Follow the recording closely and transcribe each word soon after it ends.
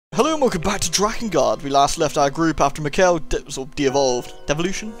Hello and welcome back to Drakengard. We last left our group after Mikhail de-evolved.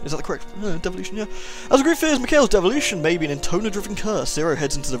 Devolution? Is that the correct? Devolution, yeah. As the group fears Mikhail's devolution may be an Intona-driven curse, Zero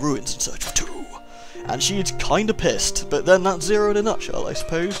heads into the ruins in search of two. And she's kinda pissed, but then that's Zero in a nutshell, I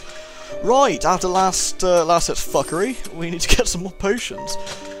suppose. Right, after last set's fuckery, we need to get some more potions.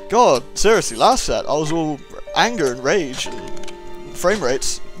 God, seriously, last set I was all anger and rage and frame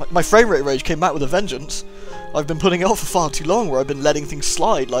rates. My frame rate rage came back with a vengeance. I've been putting it off for far too long, where I've been letting things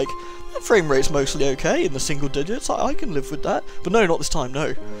slide, like, that frame rate's mostly okay in the single digits, I can live with that. But no, not this time,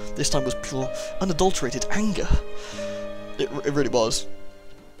 no. This time was pure, unadulterated anger. It really was.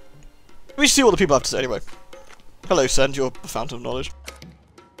 We should see what the people have to say anyway. Hello, Send, you're a fountain of knowledge.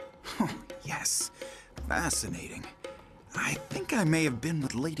 Yes, fascinating. I think I may have been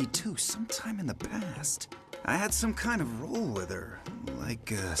with Lady 2 sometime in the past. I had some kind of role with her,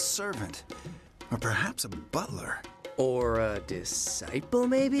 like a servant. Or perhaps a butler. Or a disciple,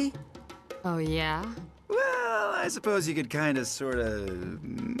 maybe? Oh, yeah? Well, I suppose you could kind of, sort of,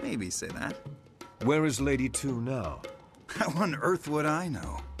 maybe say that. Where is Lady 2 now? How on earth would I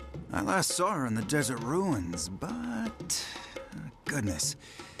know? I last saw her in the desert ruins, but... goodness,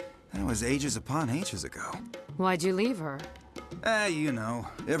 that was ages upon ages ago. Why'd you leave her? You know,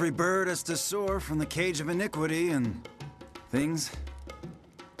 every bird has to soar from the cage of iniquity and... things.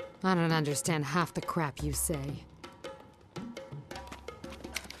 I don't understand half the crap you say.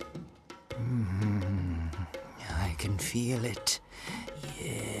 I can feel it.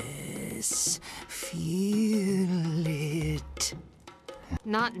 Yes, feel it.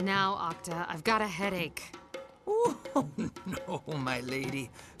 Not now, Octa. I've got a headache. Oh, no, my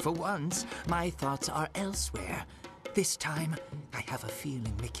lady. For once, my thoughts are elsewhere. This time, I have a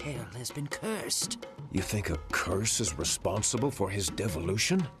feeling Mikhail has been cursed. You think a curse is responsible for his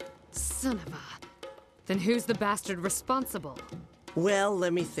devolution? Son of a... Then who's the bastard responsible? Well,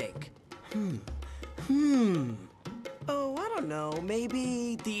 let me think. Oh, I don't know.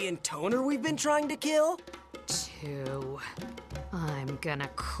 Maybe the intoner we've been trying to kill? 2. I'm gonna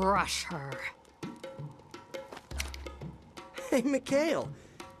crush her. Hey, Mikhail.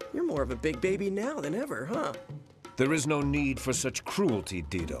 You're more of a big baby now than ever, huh? There is no need for such cruelty,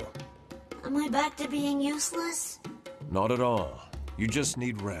 Dido. Am I back to being useless? Not at all. You just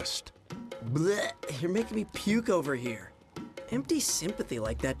need rest. Blech, you're making me puke over here. Empty sympathy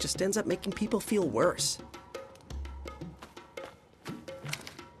like that just ends up making people feel worse.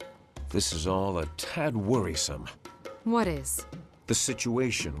 This is all a tad worrisome. What is? The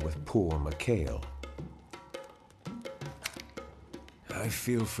situation with poor Mikhail. I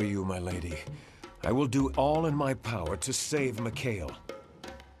feel for you, my lady. I will do all in my power to save Mikhail.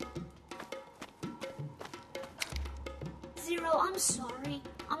 Zero, I'm sorry.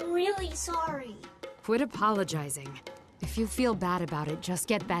 I'm really sorry. Quit apologizing. If you feel bad about it, just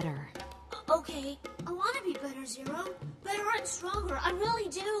get better. Okay, I want to be better, Zero. Better and stronger, I really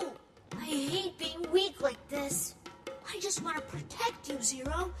do. I hate being weak like this. I just want to protect you,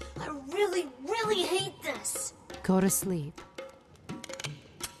 Zero. I really, really hate this. Go to sleep.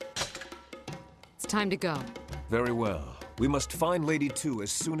 It's time to go. Very well. We must find Lady 2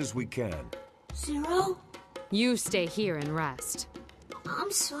 as soon as we can. Zero? You stay here and rest.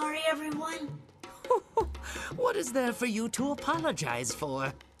 I'm sorry, everyone. What is there for you to apologize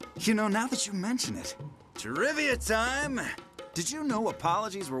for? You know, now that you mention it, trivia time! Did you know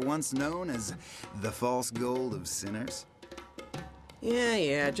apologies were once known as the false gold of sinners?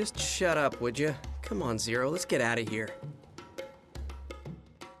 Yeah, just shut up, would you? Come on, Zero, let's get out of here.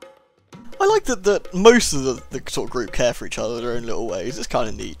 I like that most of the sort of group care for each other in their own little ways. It's kind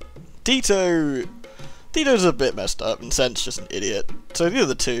of neat. Dito's a bit messed up, and Sen's just an idiot. So the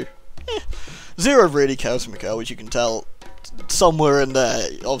other two, Zero really cares for Mikhail, which you can tell somewhere in there.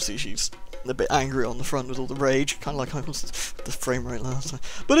 Obviously, she's a bit angry on the front with all the rage, kind of like I was the frame rate last time.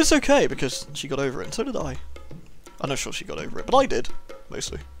 But it's okay, because she got over it, and so did I. I'm not sure she got over it, but I did,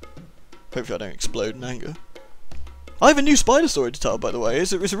 mostly. Hopefully I don't explode in anger. I have a new spider story to tell, by the way.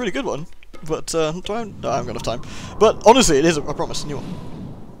 It's a really good one, but I haven't got enough time. But honestly, it is, I promise, a new one.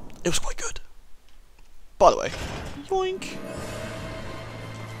 It was quite good. By the way, yoink.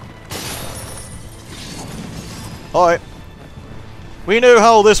 Alright. We know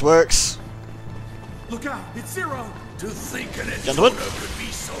how this works. Look out, it's Zero! To think an Gentlemen. could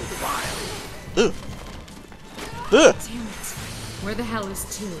be so vile. Ugh. Ugh. Damn it. Where the hell is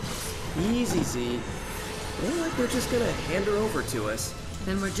 2? Easy, Z. Well, like they're just gonna hand her over to us.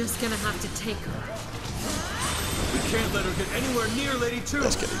 Then we're just gonna have to take her. We can't let her get anywhere near Lady 2.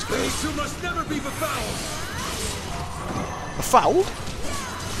 Let's get these Lady guys. 2 must never be befouled. Befouled?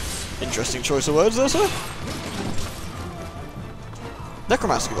 Interesting choice of words there, sir.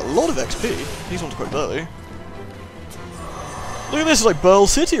 Necromancer give a lot of XP. These ones are quite burly. Look at this, it's like Burl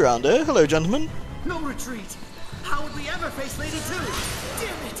City around here. Hello, gentlemen. No retreat. How would we ever face Lady 2?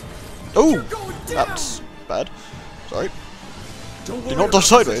 Damn it! Oh, going down. that's bad. Sorry. Don't Do not dodge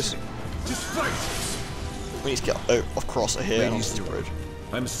sideways. Just fight. We need to get across here and onto this bridge.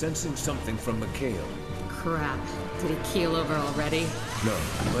 I'm sensing something from Mikhail. Crap. Did he keel over already? No,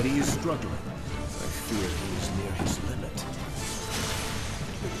 but he is struggling. I fear he is near his limit.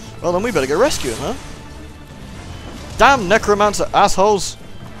 Well, then we better go rescue him, huh? Damn Necromancer assholes!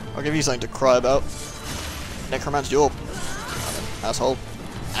 I'll give you something to cry about. Necromancer, your asshole.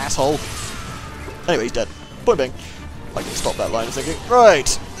 Asshole. Anyway, he's dead. Point being, I can stop that line of thinking.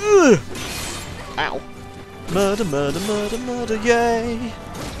 Right! Ugh. Ow. Murder, murder, murder, murder, yay!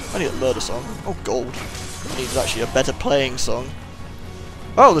 I need a murder song. Oh, gold. I need actually a better playing song.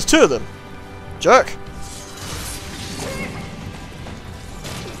 Oh, there's two of them! Jerk!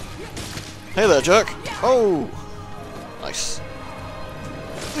 Hey there, jerk! Oh! Nice.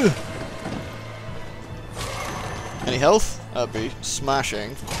 Ugh. Any health? That'd be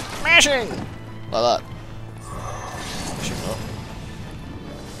smashing. Smashing! Like that. Smashing up.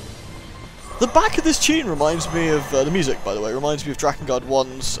 The back of this tune reminds me of, the music by the way, reminds me of Drakengard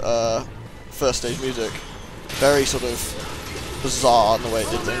 1's first stage music. Very sort of bizarre in the way it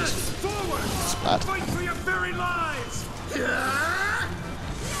did things. It's bad. Fight for your very lives.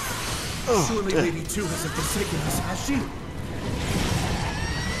 Oh, Surely dear. Lady 2 hasn't forsaken us, has she?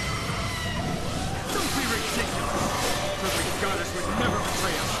 Don't be ridiculous. Perfect goddess would never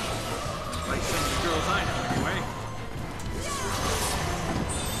betray us. Like some of the girls I know, anyway.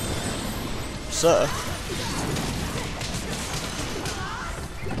 Sir.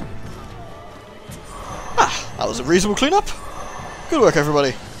 Ah, that was a reasonable cleanup. Good work,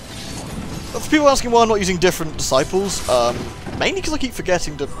 everybody. For people asking why I'm not using different disciples, mainly because I keep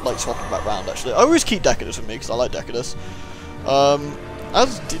forgetting to like swap them back round. Actually, I always keep Decadus with me because I like Decadus. I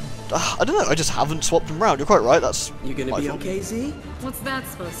don't know. I just haven't swapped them round. You're quite right. That's You gonna my be fault. okay, Z? What's that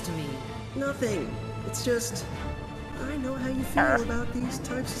supposed to mean? Nothing. It's just, I know how you feel about these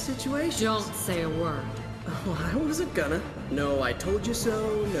types of situations. Don't say a word. Oh, I wasn't gonna. No, I told you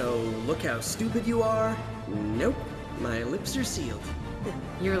so. No, look how stupid you are. Nope. My lips are sealed.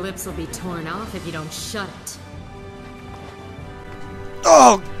 Your lips will be torn off if you don't shut it.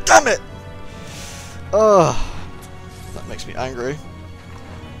 Oh, damn it! Ugh. That makes me angry.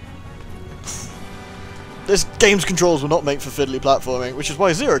 This game's controls were not made for fiddly platforming, which is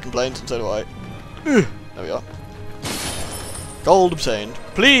why Zero complains, and so do I. Ugh. There we are. Gold obtained.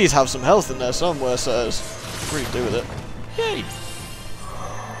 Please have some health in there somewhere, sirs. What do you do with it? Yay!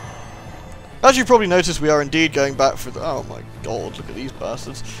 As you probably noticed, we are indeed going back through the... Oh my god, look at these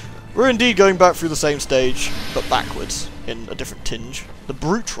bastards. We're indeed going back through the same stage, but backwards, in a different tinge. The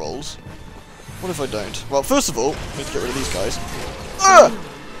brute trolls. What if I don't? Well, first of all, I need to get rid of these guys. Ah!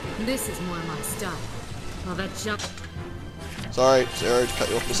 This is more my style. Well, that jump Sorry, Zero, to cut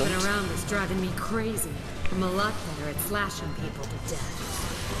you off for a second. around is driving me crazy. I'm a lot better at slashing people to death.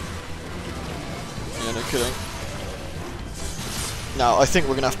 Yeah, no kidding. Now, I think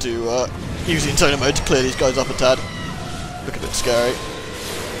we're going to have to use the Intoner mode to clear these guys up a tad. Look a bit scary.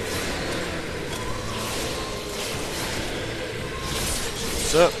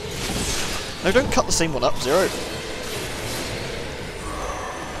 So, no, don't cut the same one up, Zero.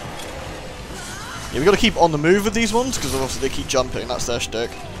 Yeah, we got to keep on the move with these ones, because obviously they keep jumping, that's their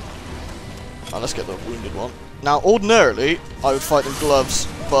shtick. Now, let's get the wounded one. Now, ordinarily, I would fight in gloves,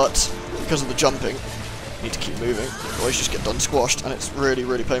 but because of the jumping, I need to keep moving, otherwise you just get done squashed, and it's really,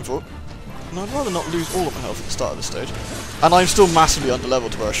 really painful. And I'd rather not lose all of my health at the start of this stage. And I'm still massively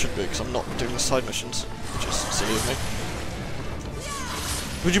underleveled to where I should be, because I'm not doing the side missions, which is silly of me.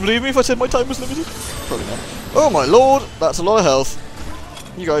 Would you believe me if I said my time was limited? Probably not. Oh my lord, that's a lot of health.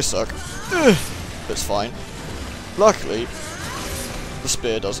 You guys suck. Ugh. It's fine. Luckily, the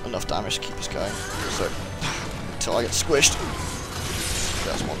spear does enough damage to keep us going. So, until I get squished.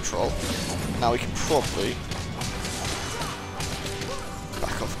 That's one troll. Now we can probably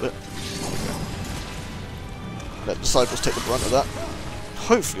back off a bit. Let the disciples take the brunt of that.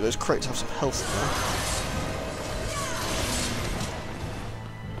 Hopefully those crates have some health in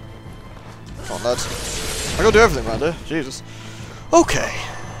there. Come on, lads. I gotta do everything around here. Jesus. Okay.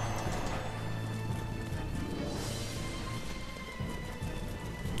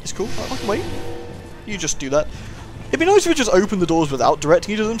 It's cool. I can wait. You just do that. It'd be nice if we just opened the doors without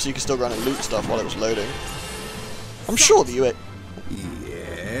directing you to them, so you can still go around and loot stuff while it was loading. I'm sure that you...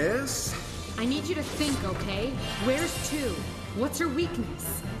 Yes? I need you to think, okay? Where's 2? What's her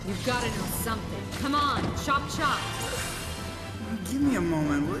weakness? You've got to know something. Come on, chop chop. Give me a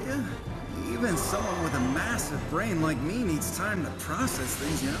moment, will you? Even someone with a massive brain like me needs time to process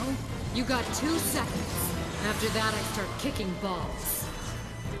things, you know? You got 2 seconds. After that, I start kicking balls.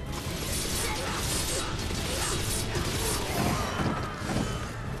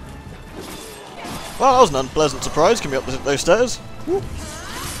 Well, that was an unpleasant surprise coming up those stairs. Woo.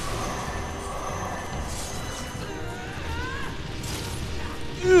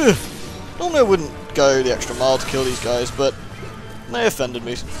 Ugh. Normally I wouldn't go the extra mile to kill these guys, but they offended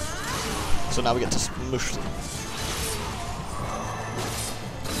me. So now we get to smush them.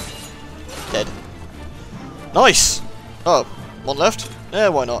 Dead. Nice! Oh, one left? Yeah,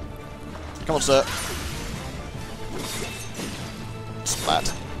 why not? Come on, sir.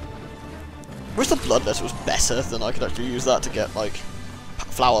 Splat. I wish the bloodlet was better, then I could actually use that to get, like,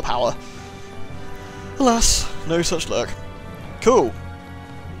 flower power. Alas, no such luck. Cool.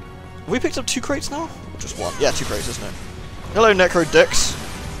 Have we picked up 2 crates now? Or just 1? Yeah, 2 crates, isn't it? Hello, Necro Dicks.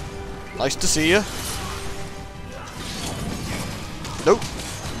 Nice to see you. Nope.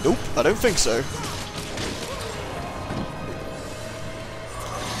 Nope, I don't think so.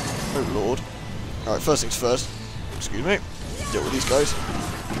 Oh lord. Alright, first things first. Excuse me. Deal with these guys.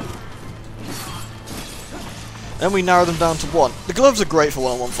 Then we narrow them down to 1. The gloves are great for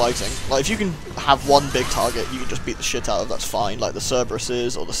one-on-one fighting. Like, if you can have 1 big target you can just beat the shit out of, that's fine. Like the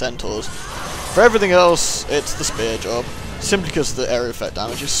Cerberuses or the Centaurs. For everything else, it's the spear job. Simply because the area effect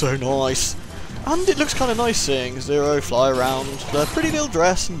damage is so nice. And it looks kind of nice seeing Zero fly around their pretty little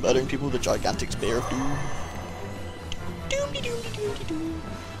dress and murdering people with a gigantic spear of doom.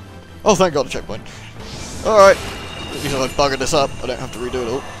 Oh, thank god, a checkpoint. Alright. At least if I buggered this up, I don't have to redo it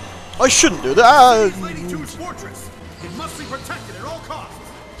all. I shouldn't do that. Ah! Lady Two's fortress. It must be protected at all costs.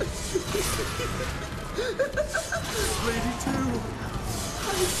 Lady Two.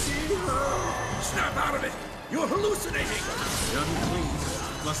 I see her. Snap out of it. You're hallucinating. The unclean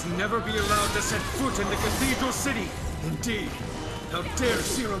must never be allowed to set foot in the cathedral city. Indeed. How dare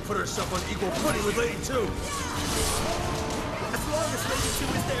Zero put herself on equal footing with Lady Two? As long as Lady Two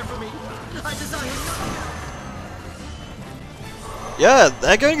is there for me, I desire nothing. Yeah,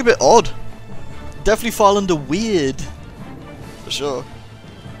 they're going a bit odd. Definitely fall under weird. For sure.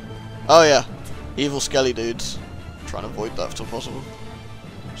 Oh yeah. Evil skelly dudes. Trying to avoid that if still possible.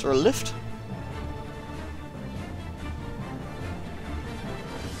 Is there a lift?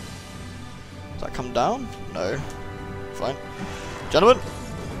 Does that come down? No. Fine. Gentlemen.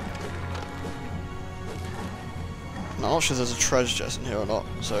 No, I'm not sure if there's a treasure chest in here or not,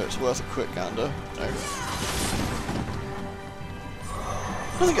 so it's worth a quick gander. No.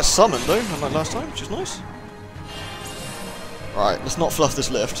 I don't think it's summoned though, unlike last time, which is nice. Right, let's not fluff this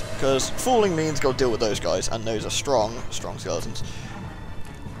lift, because falling means gotta deal with those guys, and those are strong, strong skeletons. Is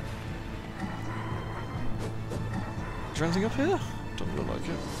there anything up here? Doesn't look like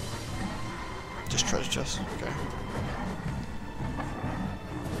it. Just treasure chests, okay.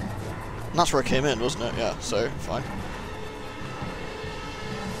 And that's where I came in, wasn't it? Yeah, so, fine.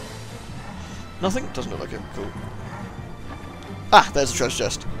 Nothing? Doesn't look like it, cool. Ah, there's a treasure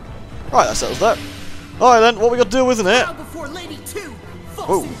chest. Right, that settles that. Alright then, what we got to deal with in it? Now before Lady Two,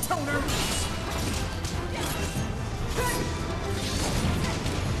 Whoa. toner.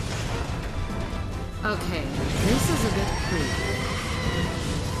 Okay, this is a bit creepy.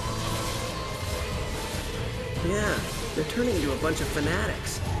 Yeah, they're turning into a bunch of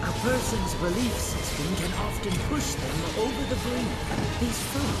fanatics. A person's belief system can often push them over the brink. These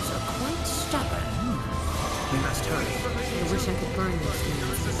foes are quite stubborn. We must hurry. I wish I could burn these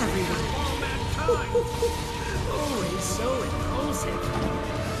things. Everyone. Always so impulsive.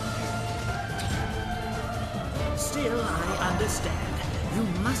 Still, I understand. You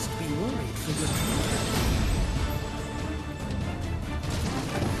must be worried for your trip.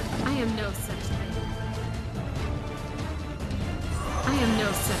 I am no such thing. I am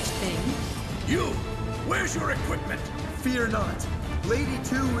no such thing. You! Where's your equipment? Fear not. Lady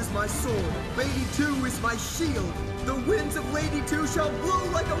Two is my sword. Lady Two is my shield. The winds of Lady Two shall blow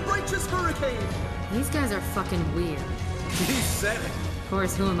like a righteous hurricane. These guys are fucking weird. He said it. Of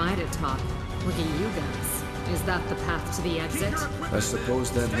course, who am I to talk? Look at you guys. Is that the path to the exit? I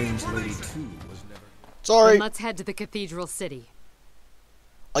suppose that means Lady Two was never... Sorry. Then let's head to the cathedral city.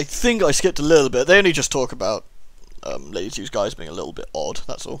 I think I skipped a little bit. They only just talk about Lady Two's guys being a little bit odd,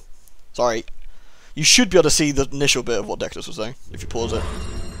 that's all. Sorry. You should be able to see the initial bit of what Dectus was saying, if you pause it.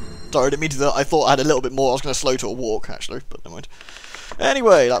 Sorry, I didn't mean to do that. I thought I had a little bit more. I was going to slow to a walk, actually, but never mind.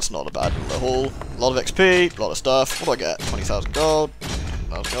 Anyway, that's not a bad little haul. A lot of XP, a lot of stuff. What do I get? 20,000 gold.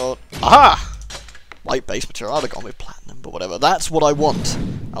 20,000 gold. Aha! White base material. I'd have gone with platinum, but whatever. That's what I want.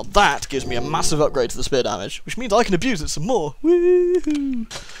 Now that gives me a massive upgrade to the spear damage, which means I can abuse it some more. Woohoo!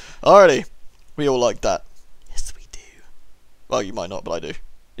 Alrighty, we all like that. Yes, we do. Well, you might not, but I do.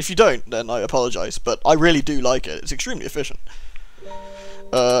 If you don't, then I apologise, but I really do like it. It's extremely efficient.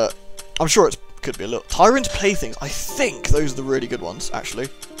 I'm sure it could be a little... Tyrant's Playthings, I think those are the really good ones, actually.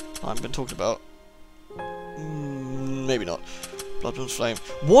 I haven't been talking about. Maybe not. Bloodbrim's Flame.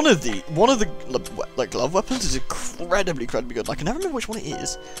 One of the like glove weapons is incredibly good. I can never remember which one it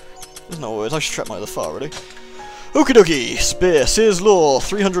is. There's no words. I should check my other file already. Okie dokie. Spear. Sears Law.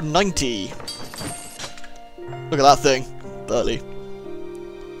 390. Look at that thing. Burly.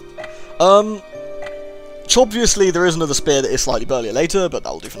 Obviously there is another spear that is slightly burlier later, but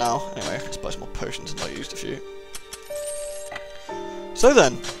that'll do for now. Anyway, let's buy some more potions since I used a few. So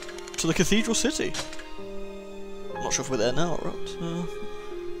then, to the Cathedral City. I'm not sure if we're there now or not.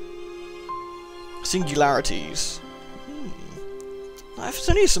 Singularities. I've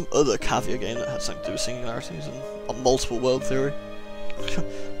seen some other Caviar game that had something to do with singularities and a multiple world theory. I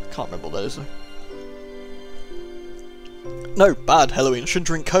can't remember what that is though. No, bad Halloween. I shouldn't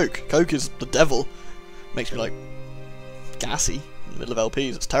drink Coke. Coke is the devil. Makes me like gassy in the middle of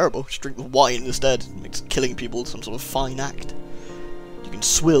LPs. It's terrible. Just drink wine instead. It makes killing people some sort of fine act. You can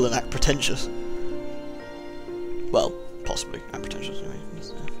swill and act pretentious. Well, possibly act pretentious anyway.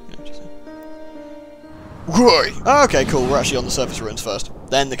 Right. Okay, cool. We're actually on the surface ruins first.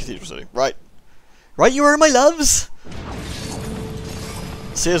 Then the Cathedral City. Right. Right, you are, my loves.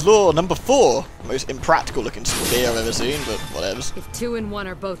 Sears Law number 4. Most impractical looking spear I've ever seen, but whatevs. If 2 and 1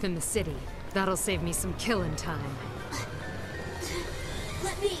 are both in the city, that'll save me some killing time.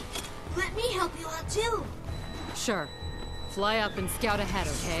 Let me help you out too. Sure. Fly up and scout ahead,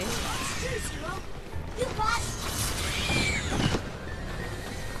 okay? You got.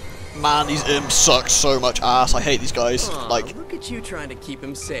 Man, these imps suck so much ass. I hate these guys. Aw, like, look at you trying to keep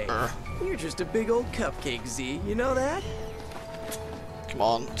him safe. You're just a big old cupcake, Z. You know that? come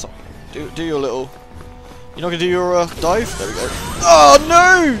on, do your little. You're not gonna do your dive? There we go. Oh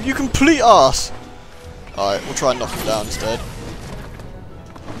no! You complete ass. All right, we'll try and knock him down instead.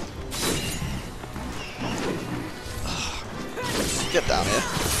 Get down here,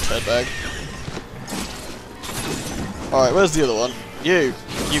 turd bag. All right, where's the other one? You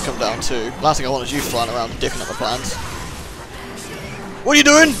come down too. Last thing I want is you flying around dicking up my plans. What are you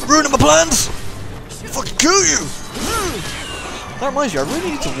doing? Ruining my plans? I'll fucking kill you! That reminds you, I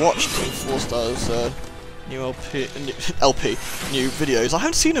really need to watch Team 4 Star's new LP, new videos. I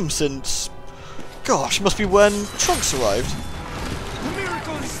haven't seen him since, gosh, must be when Trunks arrived. The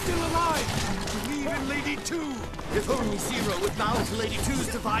miracle is still alive! Believe in Lady 2! If only Zero would bow to Lady 2's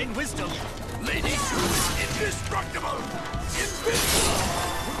divine wisdom. Lady 2 is indestructible! Invincible!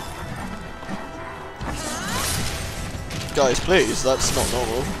 Guys, please, that's not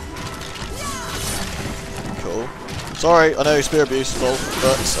normal. Cool. Sorry, I know spear abuse is full,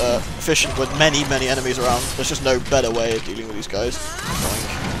 but efficient with many enemies around. There's just no better way of dealing with these guys. Boink.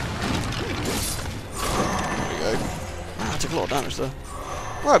 There we go. Ah, I took a lot of damage there.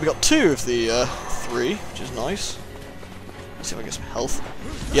 Right, we got 2 of the 3, which is nice. Let's see if I get some health.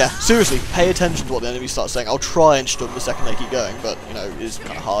 Yeah, seriously, pay attention to what the enemies start saying. I'll try and stun the second they keep going, but, you know, it is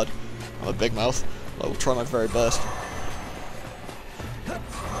kind of hard. I'm a big mouth. I will try my very best.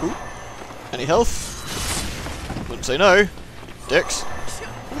 Ooh. Any health? Wouldn't say no. Dicks.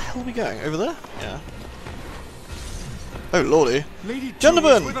 Where the hell are we going? Over there? Yeah. Oh lordy.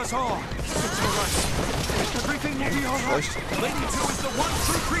 Gentlemen! With us all. It's all right. Everything will be alright. Lady 2 is the one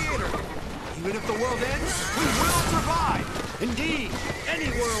true creator. Even if the world ends, we will survive. Indeed, any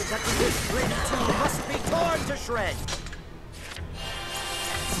world that resists Lady 2 must be torn to shreds.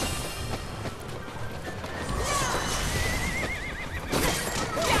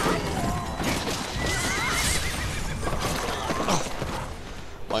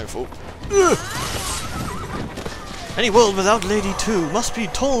 My fault. Any world without Lady 2 must be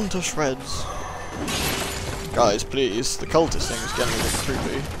torn to shreds. Guys, please. The cultist thing is getting a bit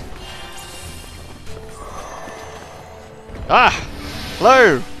creepy. Ah!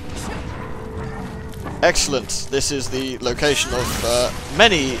 Hello! Excellent. This is the location of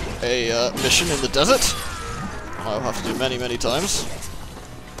many a mission in the desert. I'll have to do many times.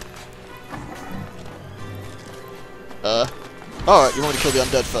 Alright, you want me to kill the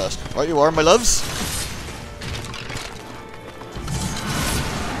undead first. Right, you are, my loves.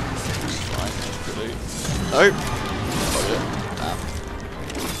 Fine, that's pretty. Nope.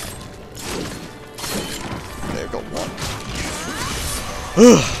 Okay, I've got 1.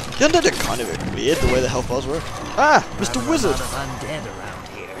 The undead are kind of weird, the way the health bars work. Ah! Mr. Wizard! Undead around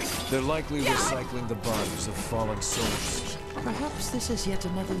here. They're likely recycling the bodies of fallen soldiers. Perhaps this is yet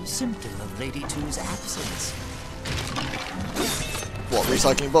another symptom of Lady Two's absence. What,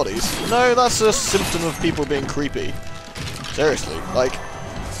 recycling bodies? No, that's a symptom of people being creepy. Seriously, like,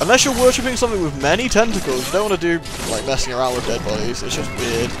 unless you're worshipping something with many tentacles, you don't want to do, like, messing around with dead bodies. It's just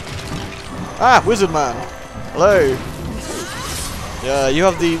weird. Ah, Wizard Man! Hello! Yeah, you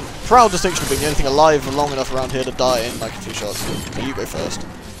have the proud distinction of being the only thing alive for long enough around here to die in, like, a few shots. So you go first.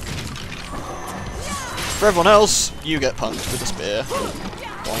 For everyone else, you get punched with a spear.